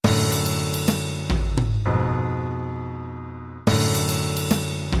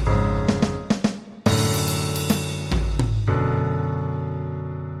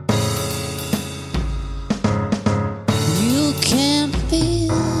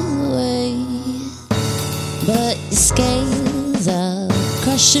scales are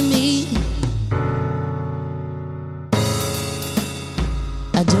crushing me.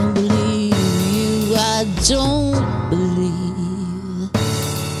 I don't believe you, I don't believe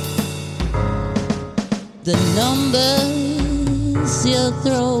the numbers you're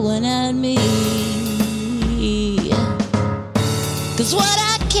throwing at me. 'Cause what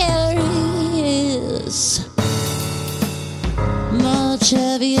I carry is much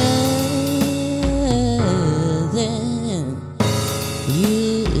heavier than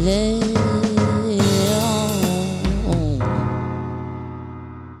you lay on.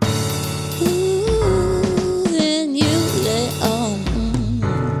 Ooh, than you lay on.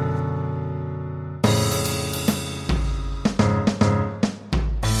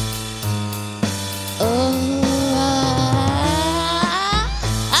 Oh,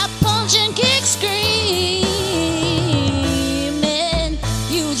 I punch and kick, screaming.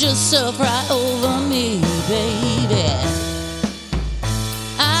 You just surf right over me, baby.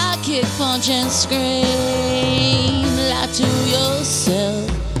 I kick, punch, and scream. Lie to yourself,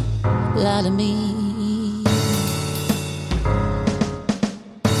 lie to me.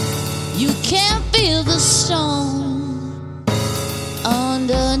 You can't feel the storm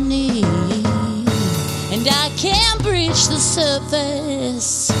underneath, and I can't reach the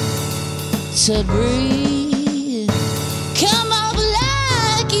surface to breathe. Come up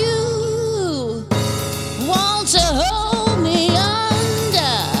like you want to hold me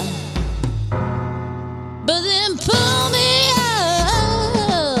under, but then pull me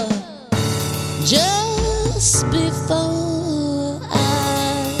up just before I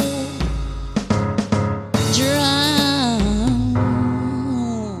drown.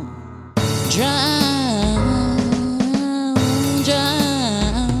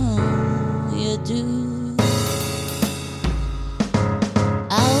 You do.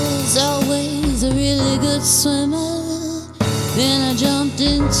 I was always a really good swimmer, then I jumped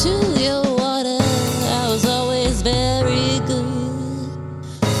into your water. I was always very good,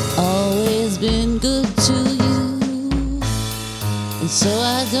 always been good to you, and so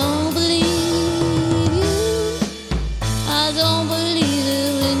I don't believe